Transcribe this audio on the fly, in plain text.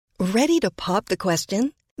Ready to pop the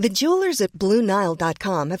question? The jewelers at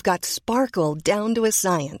BlueNile.com have got sparkle down to a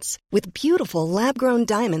science with beautiful lab-grown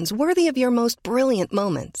diamonds worthy of your most brilliant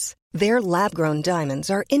moments. Their lab-grown diamonds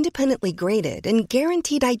are independently graded and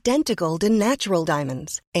guaranteed identical to natural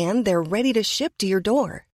diamonds, and they're ready to ship to your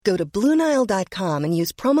door. Go to BlueNile.com and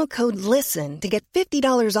use promo code LISTEN to get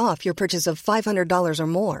 $50 off your purchase of $500 or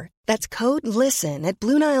more. That's code LISTEN at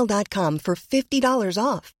BlueNile.com for $50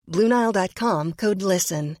 off. BlueNile.com, code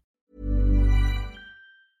LISTEN.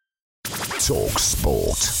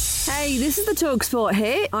 talkSPORT. Hey, this is the talkSPORT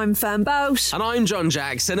here. I'm Fern Boat. And I'm John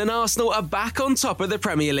Jackson, and Arsenal are back on top of the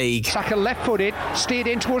Premier League. Saka left-footed, steered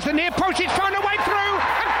in towards the near post. It's found a way through and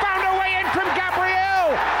found a way in from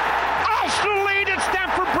Gabriel. Arsenal lead at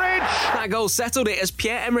Stamford Bridge. That goal settled it as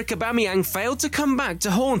Pierre-Emerick Aubameyang failed to come back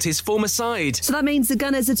to haunt his former side. So that means the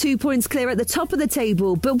Gunners are 2 points clear at the top of the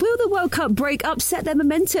table. But will the World Cup break upset their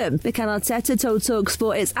momentum? Mikel Arteta told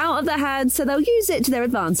talkSPORT it's out of their hands, so they'll use it to their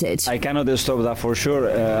advantage. I cannot stop that for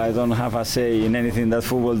sure. I don't have a say in anything that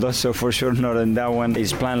football does, so for sure not in that one.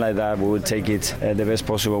 It's planned like that. We will take it the best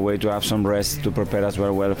possible way to have some rest, to prepare us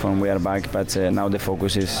very well when we are back. But now the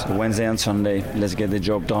focus is Wednesday and Sunday. Let's get the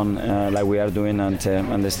job done like we are doing,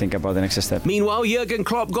 and let's think about the next step. Meanwhile, Jurgen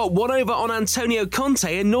Klopp got one over on Antonio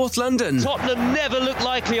Conte in North London. Tottenham never looked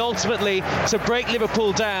likely ultimately to break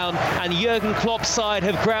Liverpool down, and Jurgen Klopp's side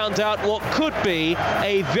have ground out what could be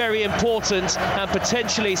a very important and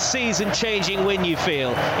potentially season-changing win, you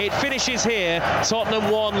feel. It finishes here,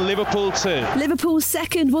 Tottenham 1, Liverpool 2. Liverpool's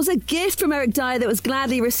second was a gift from Eric Dyer that was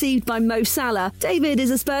gladly received by Mo Salah. David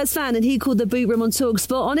is a Spurs fan, and he called the boot room on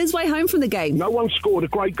talkSPORT on his way home from the game. No one scored a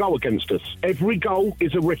great goal against us. Every goal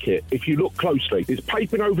is a ricket, if you look closely. It's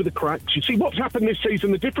papering over the cracks. You see what's happened this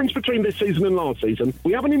season, the difference between this season and last season.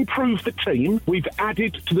 We haven't improved the team. We've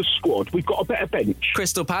added to the squad. We've got a better bench.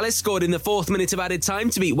 Crystal Palace scored in the 4th minute of added time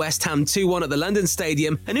to beat West Ham 2-1 at the London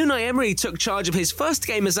Stadium, and Unai Emery took charge of his first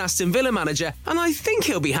game as Aston Villa manager, and I think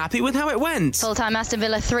he'll be happy with how it went. Full-time Aston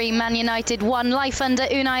Villa 3, Man United 1. Life under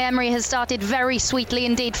Unai Emery has started very sweetly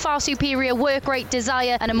indeed. Far superior work rate,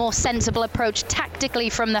 desire, and a more sensible approach tactically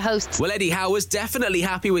from the hosts. Well, Eddie Howe was definitely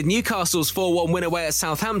happy with Newcastle's 4-1 win away at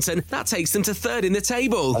Southampton. That takes them to 3rd in the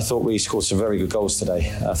table. I thought we scored some very good goals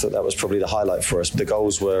today. I thought that was probably the highlight for us. The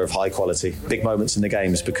goals were of high quality. Big moments in the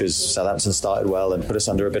games because Southampton started well and put us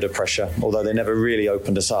under a bit of pressure, although they never really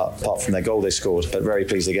opened us up, apart from their goal they scored. But very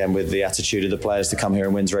pleased again with the attitude of the players to come here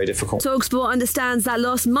and win is very difficult. talkSPORT understands that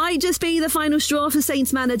loss might just be the final straw for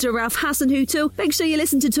Saints manager Ralph Hasenhüttl. Make sure you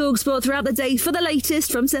listen to talkSPORT throughout the day for the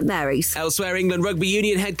latest from St Mary's. Elsewhere, England Rugby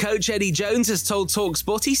Union head coach Eddie Jones has told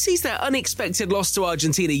talkSPORT he sees their unexpected loss to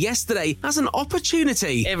Argentina yesterday as an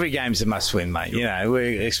opportunity. Every game's a must-win, mate. You know,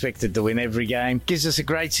 we're expected to win every game. Gives us a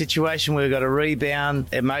great situation. We've got a rebound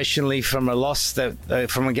emotionally from a loss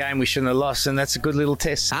from a game we shouldn't have lost, and that's a good little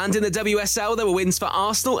test. And in the WSL, there were wins for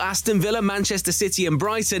Arsenal, Aston Villa, Manchester City and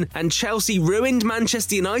Brighton, and Chelsea ruined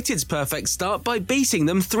Manchester United's perfect start by beating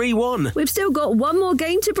them 3-1. We've still got one more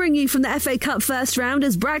game to bring you from the FA Cup first round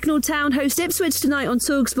as Bracknell Town host Ipswich tonight on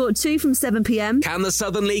talkSPORT 2 from 7 p.m. Can the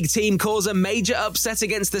Southern League team cause a major upset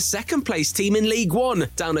against the second-place team in League One?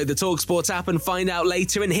 Download the talkSPORT app and find out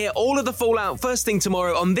later, and hear all of the fallout first thing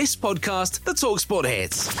tomorrow on this podcast, The talkSPORT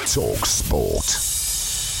Hits. talkSPORT.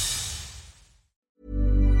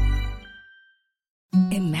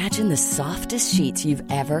 Imagine the softest sheets you've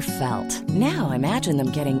ever felt. Now imagine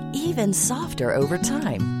them getting even softer over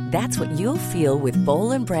time. That's what you'll feel with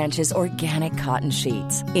Boll & Branch's organic cotton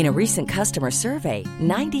sheets. In a recent customer survey,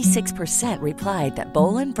 96% replied that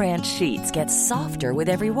Boll & Branch sheets get softer with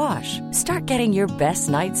every wash. Start getting your best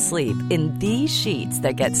night's sleep in these sheets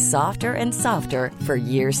that get softer and softer for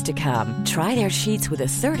years to come. Try their sheets with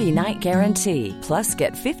a 30-night guarantee. Plus,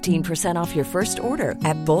 get 15% off your first order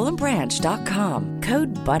at bollandbranch.com.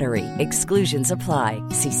 Code BUTTERY. Exclusions apply.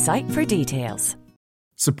 See site for details.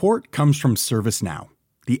 Support comes from ServiceNow,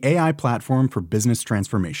 the AI platform for business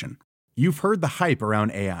transformation. You've heard the hype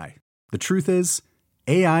around AI. The truth is,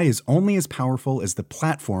 AI is only as powerful as the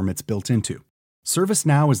platform it's built into.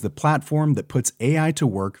 ServiceNow is the platform that puts AI to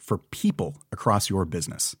work for people across your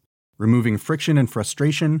business, removing friction and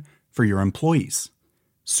frustration for your employees,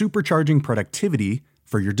 supercharging productivity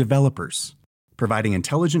for your developers, providing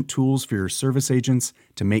intelligent tools for your service agents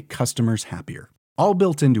to make customers happier. All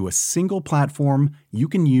built into a single platform you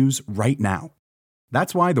can use right now.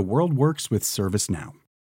 That's why the world works with ServiceNow.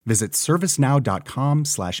 Visit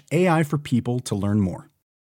servicenow.com/AI for people to learn more.